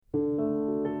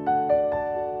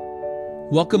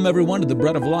Welcome everyone to the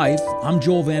Bread of Life. I'm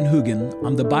Joel Van Hoogen.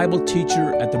 I'm the Bible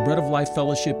teacher at the Bread of Life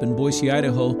Fellowship in Boise,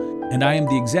 Idaho, and I am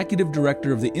the executive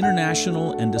director of the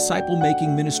International and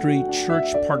Disciple-Making Ministry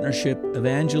Church Partnership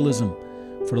Evangelism.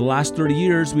 For the last 30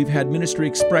 years, we've had ministry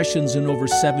expressions in over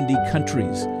 70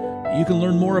 countries. You can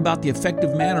learn more about the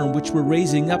effective manner in which we're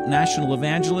raising up national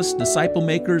evangelists, disciple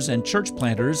makers, and church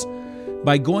planters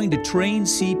by going to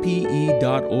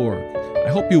traincpe.org. I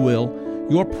hope you will.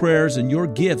 Your prayers and your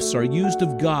gifts are used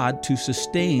of God to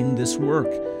sustain this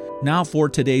work. Now for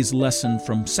today's lesson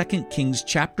from 2 Kings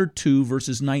chapter 2,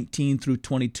 verses 19 through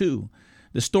 22.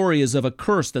 The story is of a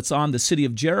curse that's on the city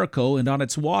of Jericho and on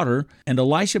its water, and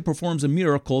Elisha performs a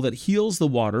miracle that heals the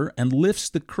water and lifts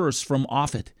the curse from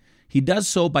off it. He does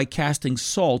so by casting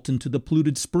salt into the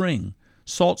polluted spring.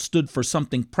 Salt stood for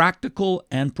something practical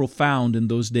and profound in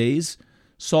those days.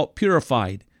 Salt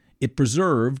purified, it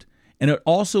preserved, and it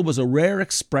also was a rare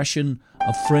expression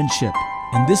of friendship.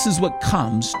 And this is what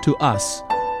comes to us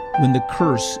when the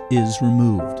curse is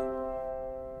removed.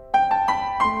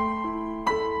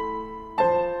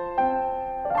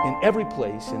 In every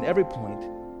place, in every point,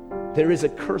 there is a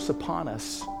curse upon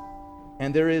us,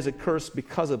 and there is a curse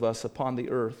because of us upon the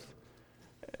earth.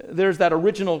 There's that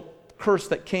original curse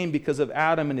that came because of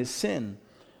Adam and his sin.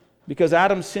 Because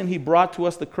Adam's sin, he brought to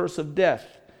us the curse of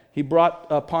death. He brought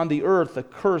upon the earth a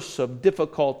curse of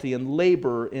difficulty and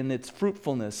labor in its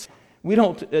fruitfulness. We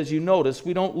don't, as you notice,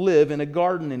 we don't live in a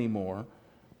garden anymore.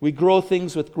 We grow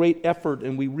things with great effort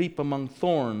and we reap among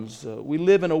thorns. We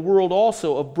live in a world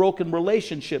also of broken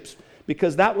relationships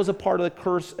because that was a part of the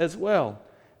curse as well.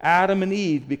 Adam and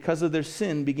Eve, because of their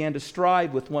sin, began to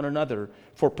strive with one another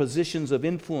for positions of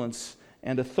influence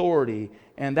and authority,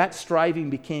 and that striving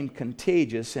became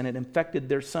contagious, and it infected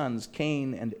their sons,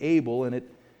 Cain and Abel, and it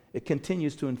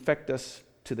continues to infect us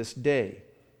to this day.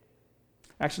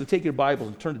 Actually, take your Bibles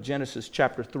and turn to Genesis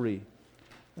chapter 3.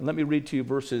 And let me read to you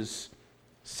verses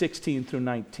 16 through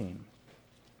 19.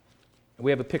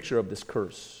 We have a picture of this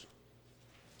curse.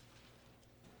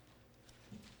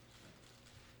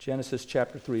 Genesis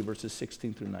chapter 3, verses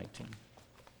 16 through 19.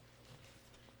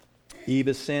 Eve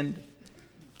has sinned.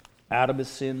 Adam has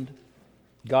sinned.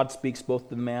 God speaks both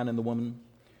to the man and the woman.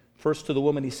 First to the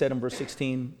woman he said in verse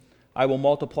 16, I will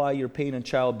multiply your pain in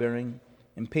childbearing.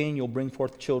 In pain you'll bring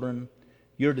forth children.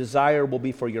 Your desire will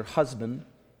be for your husband,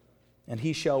 and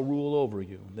he shall rule over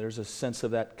you. There's a sense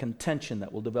of that contention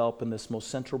that will develop in this most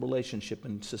central relationship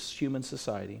in human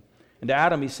society. And to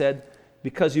Adam he said,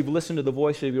 because you've listened to the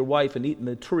voice of your wife and eaten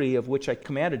the tree of which I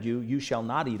commanded you, you shall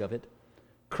not eat of it.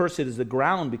 Cursed is the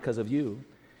ground because of you.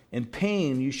 In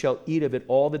pain you shall eat of it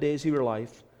all the days of your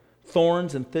life.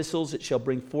 Thorns and thistles it shall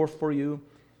bring forth for you.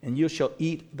 And you shall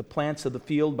eat the plants of the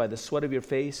field by the sweat of your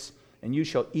face, and you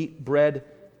shall eat bread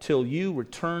till you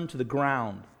return to the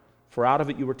ground. For out of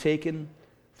it you were taken,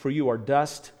 for you are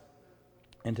dust,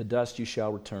 and to dust you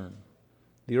shall return.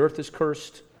 The earth is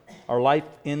cursed. Our life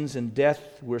ends in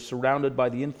death. We're surrounded by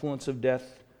the influence of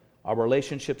death. Our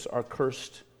relationships are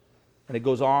cursed. And it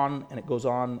goes on, and it goes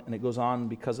on, and it goes on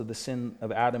because of the sin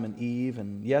of Adam and Eve.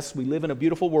 And yes, we live in a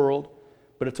beautiful world,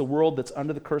 but it's a world that's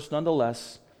under the curse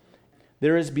nonetheless.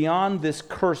 There is beyond this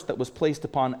curse that was placed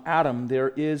upon Adam, there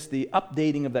is the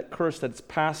updating of that curse that's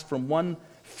passed from one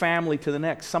family to the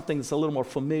next, something that's a little more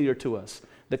familiar to us.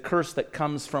 The curse that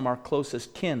comes from our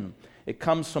closest kin. It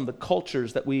comes from the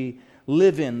cultures that we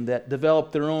live in that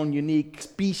develop their own unique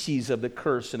species of the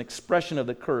curse, an expression of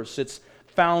the curse. It's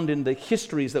found in the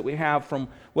histories that we have from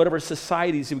whatever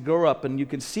societies we grow up, and you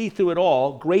can see through it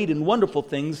all great and wonderful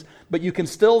things, but you can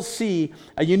still see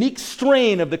a unique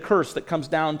strain of the curse that comes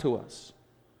down to us.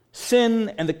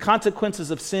 Sin and the consequences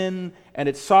of sin and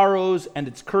its sorrows and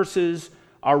its curses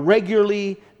are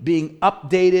regularly being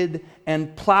updated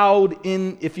and plowed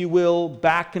in, if you will,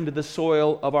 back into the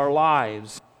soil of our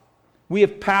lives. We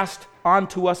have passed on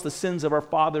to us the sins of our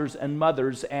fathers and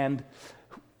mothers, and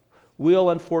we'll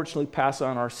unfortunately pass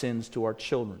on our sins to our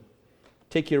children.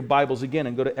 Take your Bibles again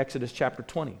and go to Exodus chapter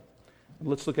 20.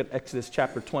 Let's look at Exodus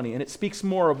chapter 20, and it speaks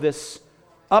more of this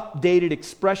updated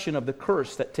expression of the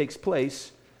curse that takes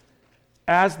place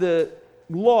as the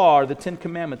law or the Ten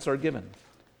Commandments are given.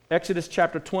 Exodus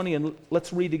chapter 20, and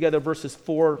let's read together verses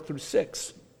 4 through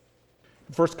 6.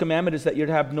 The first commandment is that you're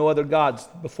to have no other gods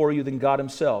before you than God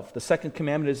himself. The second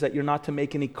commandment is that you're not to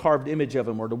make any carved image of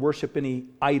him or to worship any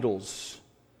idols.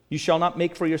 You shall not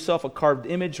make for yourself a carved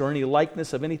image or any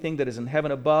likeness of anything that is in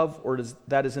heaven above or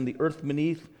that is in the earth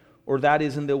beneath or that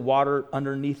is in the water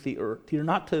underneath the earth. You're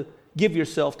not to give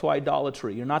yourself to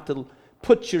idolatry. You're not to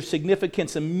put your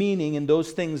significance and meaning in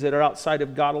those things that are outside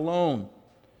of God alone.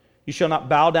 You shall not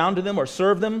bow down to them or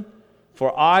serve them,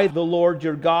 For I, the Lord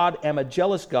your God, am a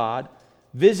jealous God,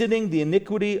 visiting the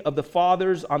iniquity of the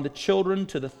fathers on the children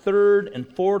to the third and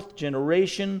fourth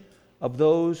generation of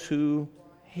those who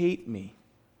hate me.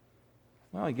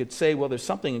 Well, you could say, well, there's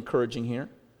something encouraging here,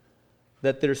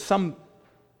 that there's some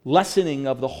lessening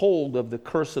of the hold of the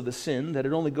curse of the sin, that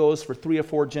it only goes for 3 or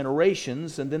 4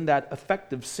 generations, and then that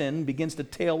effective sin begins to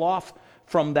tail off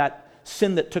from that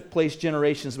sin that took place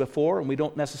generations before, and we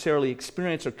don't necessarily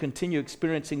experience or continue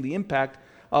experiencing the impact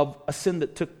of a sin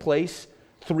that took place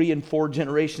 3 and 4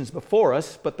 generations before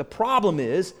us. But the problem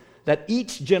is that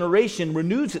each generation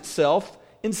renews itself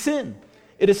in sin.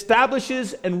 It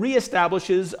establishes and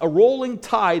reestablishes a rolling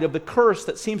tide of the curse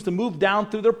that seems to move down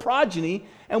through their progeny,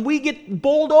 and we get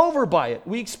bowled over by it.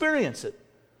 We experience it.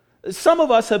 Some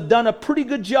of us have done a pretty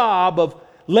good job of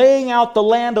laying out the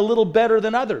land a little better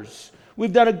than others.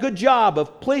 We've done a good job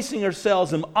of placing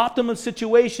ourselves in optimum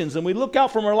situations, and we look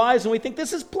out from our lives and we think,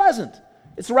 this is pleasant.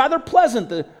 It's rather pleasant,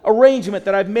 the arrangement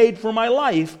that I've made for my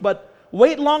life. But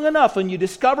wait long enough and you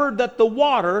discover that the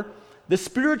water, the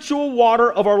spiritual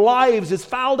water of our lives, is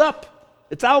fouled up.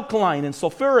 It's alkaline and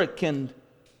sulfuric, and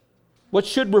what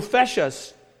should refresh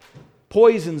us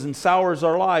poisons and sours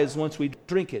our lives once we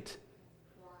drink it.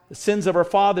 The sins of our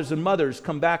fathers and mothers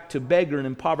come back to beggar and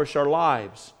impoverish our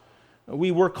lives.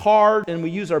 We work hard and we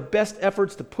use our best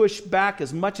efforts to push back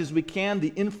as much as we can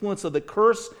the influence of the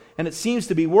curse, and it seems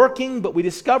to be working, but we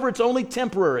discover it's only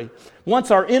temporary.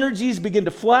 Once our energies begin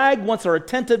to flag, once our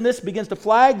attentiveness begins to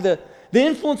flag, the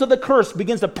influence of the curse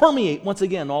begins to permeate once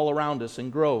again all around us and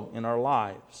grow in our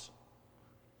lives.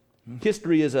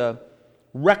 History is a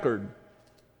record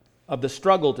of the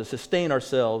struggle to sustain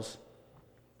ourselves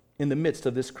in the midst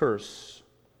of this curse.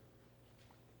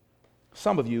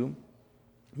 Some of you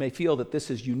may feel that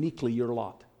this is uniquely your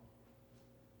lot.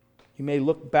 You may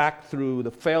look back through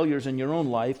the failures in your own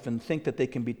life and think that they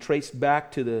can be traced back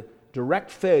to the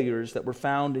direct failures that were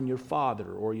found in your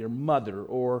father or your mother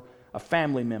or a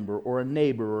family member or a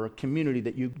neighbor or a community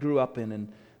that you grew up in, and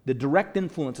the direct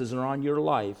influences are on your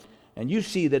life, and you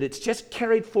see that it's just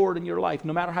carried forward in your life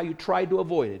no matter how you tried to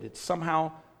avoid it. It's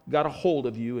somehow got a hold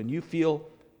of you and you feel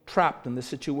trapped in this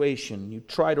situation. You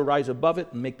try to rise above it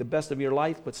and make the best of your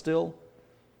life, but still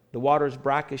the water is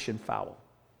brackish and foul.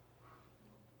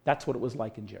 That's what it was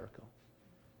like in Jericho.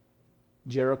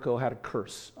 Jericho had a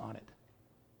curse on it,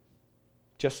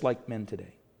 just like men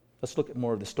today. Let's look at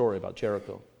more of the story about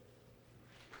Jericho.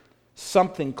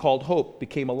 Something called hope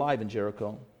became alive in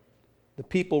Jericho. The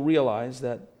people realized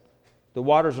that the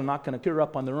waters are not going to clear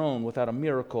up on their own without a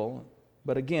miracle.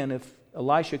 But again, if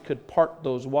Elisha could part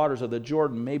those waters of the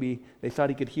Jordan, maybe they thought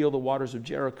he could heal the waters of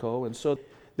Jericho. And so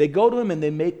they go to him and they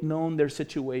make known their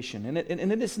situation. And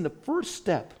it is in the first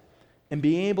step in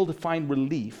being able to find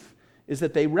relief is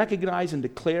that they recognize and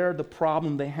declare the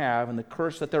problem they have and the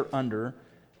curse that they're under,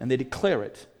 and they declare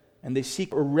it, and they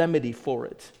seek a remedy for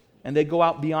it. And they go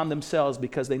out beyond themselves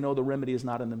because they know the remedy is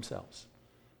not in themselves.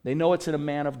 They know it's in a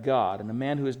man of God and a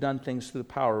man who has done things through the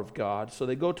power of God. So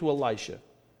they go to Elisha,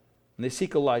 and they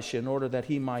seek Elisha in order that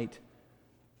he might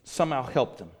somehow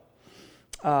help them.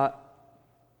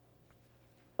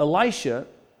 Elisha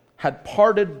had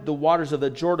parted the waters of the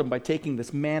Jordan by taking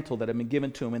this mantle that had been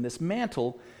given to him. And this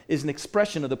mantle is an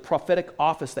expression of the prophetic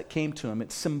office that came to him.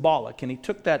 It's symbolic. And he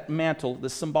took that mantle,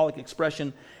 this symbolic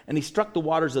expression, and he struck the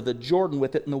waters of the Jordan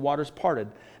with it, and the waters parted.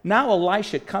 Now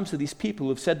Elisha comes to these people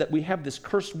who have said that we have this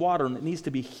cursed water and it needs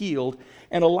to be healed.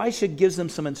 And Elisha gives them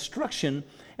some instruction.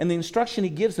 And the instruction he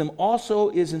gives them also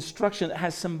is instruction that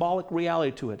has symbolic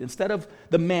reality to it. Instead of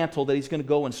the mantle that he's going to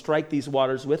go and strike these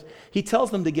waters with, he tells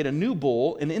them to get a new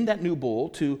bowl, and in that new bowl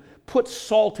to put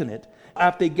salt in it.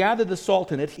 After they gather the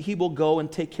salt in it, he will go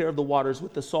and take care of the waters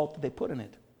with the salt that they put in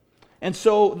it. And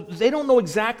so they don't know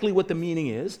exactly what the meaning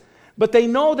is, but they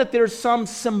know that there's some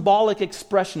symbolic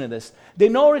expression of this. They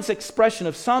know it's expression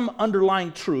of some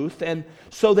underlying truth, and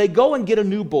so they go and get a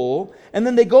new bowl, and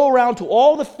then they go around to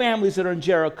all the families that are in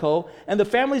Jericho, and the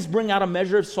families bring out a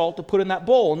measure of salt to put in that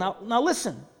bowl. Now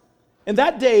listen, in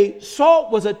that day,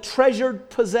 salt was a treasured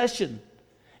possession.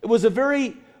 It was a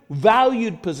very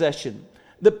valued possession.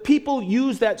 The people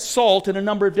used that salt in a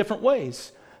number of different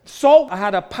ways. Salt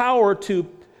had a power to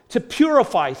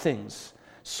purify things.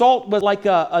 Salt was like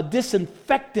a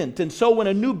disinfectant, and so when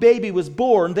a new baby was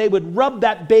born, they would rub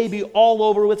that baby all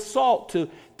over with salt to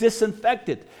disinfect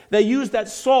it. They used that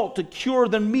salt to cure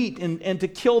the meat and to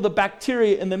kill the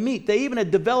bacteria in the meat. They even had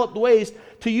developed ways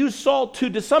to use salt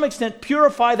to some extent,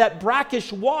 purify that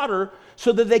brackish water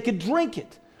so that they could drink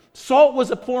it. Salt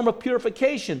was a form of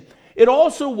purification. It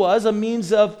also was a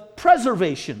means of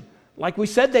preservation. Like we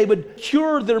said, they would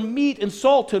cure their meat in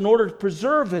salt in order to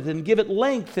preserve it and give it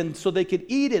length and so they could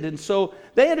eat it. And so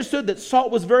they understood that salt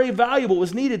was very valuable,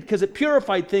 was needed because it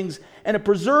purified things and it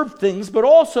preserved things, but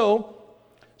also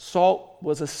salt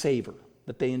was a savor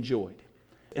that they enjoyed.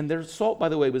 And their salt, by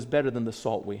the way, was better than the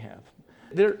salt we have.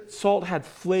 Their salt had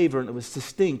flavor and it was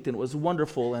distinct and it was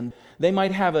wonderful. And they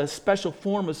might have a special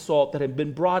form of salt that had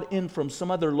been brought in from some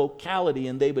other locality,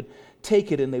 and they would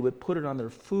take it and they would put it on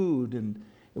their food, and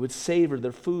it would savor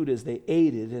their food as they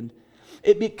ate it. And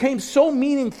it became so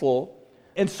meaningful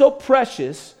and so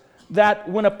precious that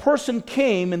when a person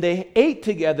came and they ate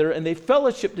together and they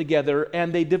fellowshiped together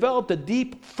and they developed a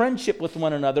deep friendship with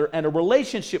one another and a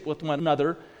relationship with one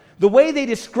another, the way they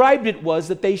described it was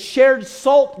that they shared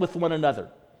salt with one another.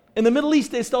 In the Middle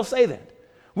East, they still say that.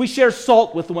 We share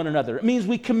salt with one another. It means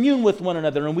we commune with one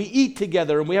another and we eat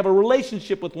together and we have a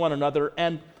relationship with one another.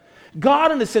 And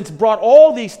God, in a sense, brought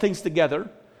all these things together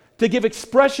to give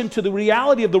expression to the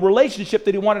reality of the relationship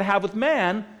that he wanted to have with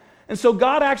man. And so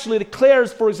God actually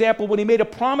declares, for example, when he made a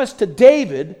promise to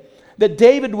David, that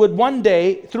David would one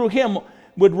day, through him,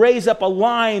 would raise up a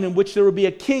line in which there would be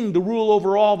a king to rule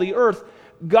over all the earth.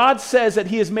 God says that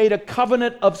he has made a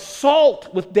covenant of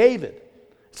salt with David.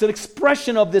 It's an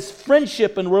expression of this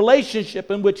friendship and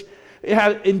relationship in which it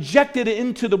has injected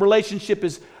into the relationship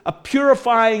is a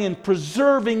purifying and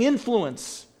preserving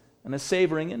influence and a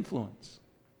savoring influence.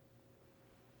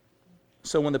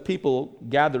 So when the people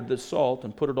gathered the salt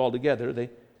and put it all together, they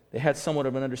had somewhat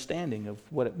of an understanding of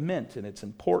what it meant and its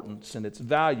importance and its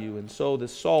value. And so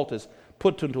this salt is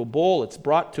put into a bowl. It's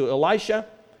brought to Elisha.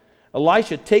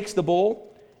 Elisha takes the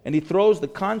bowl and he throws the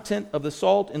content of the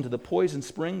salt into the poison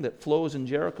spring that flows in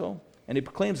Jericho. And he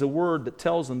proclaims a word that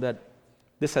tells them that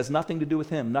this has nothing to do with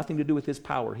him, nothing to do with his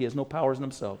power. He has no powers in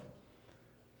himself.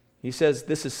 He says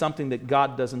this is something that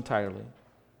God does entirely.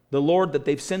 The Lord that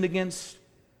they've sinned against,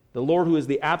 the Lord who is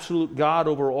the absolute God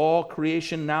over all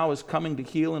creation, now is coming to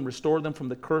heal and restore them from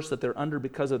the curse that they're under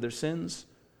because of their sins.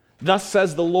 Thus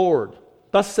says the Lord,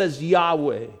 thus says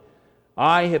Yahweh,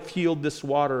 I have healed this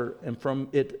water, and from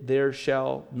it there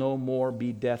shall no more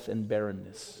be death and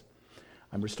barrenness.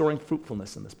 I'm restoring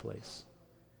fruitfulness in this place.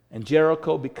 And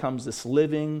Jericho becomes this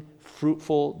living,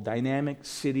 fruitful, dynamic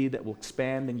city that will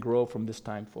expand and grow from this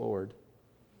time forward.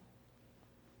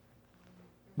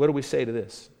 What do we say to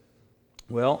this?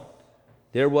 Well,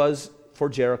 there was for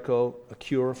Jericho a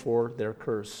cure for their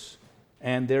curse,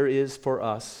 and there is for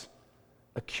us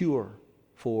a cure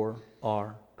for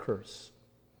our curse.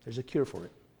 There's a cure for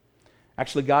it.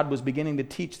 Actually, God was beginning to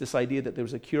teach this idea that there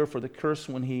was a cure for the curse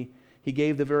when He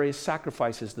gave the various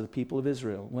sacrifices to the people of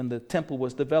Israel. When the temple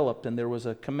was developed and there was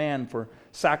a command for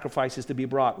sacrifices to be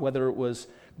brought, whether it was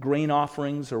grain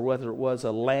offerings or whether it was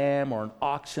a lamb or an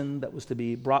oxen that was to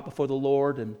be brought before the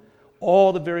Lord, and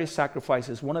all the various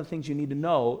sacrifices, one of the things you need to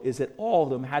know is that all of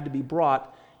them had to be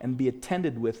brought and be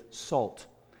attended with salt.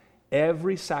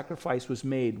 Every sacrifice was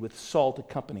made with salt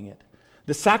accompanying it.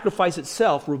 The sacrifice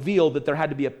itself revealed that there had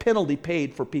to be a penalty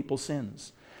paid for people's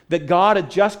sins. That God, a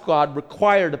just God,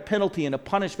 required a penalty and a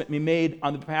punishment be made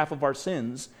on behalf of our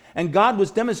sins. And God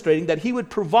was demonstrating that He would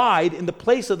provide in the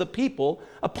place of the people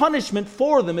a punishment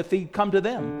for them if He come to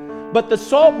them. But the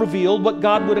salt revealed what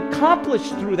God would accomplish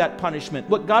through that punishment,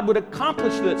 what God would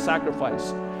accomplish through that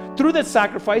sacrifice. Through that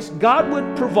sacrifice, God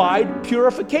would provide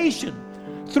purification.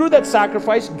 Through that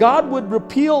sacrifice, God would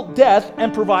repeal death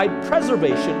and provide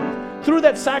preservation. Through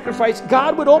that sacrifice,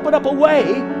 God would open up a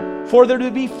way for there to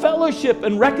be fellowship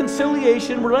and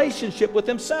reconciliation relationship with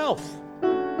Himself.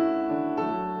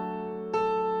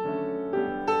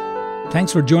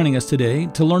 Thanks for joining us today.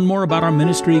 To learn more about our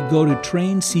ministry, go to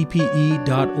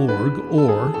traincpe.org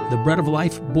or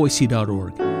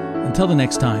thebreadoflifeboise.org. Until the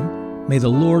next time, may the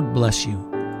Lord bless you.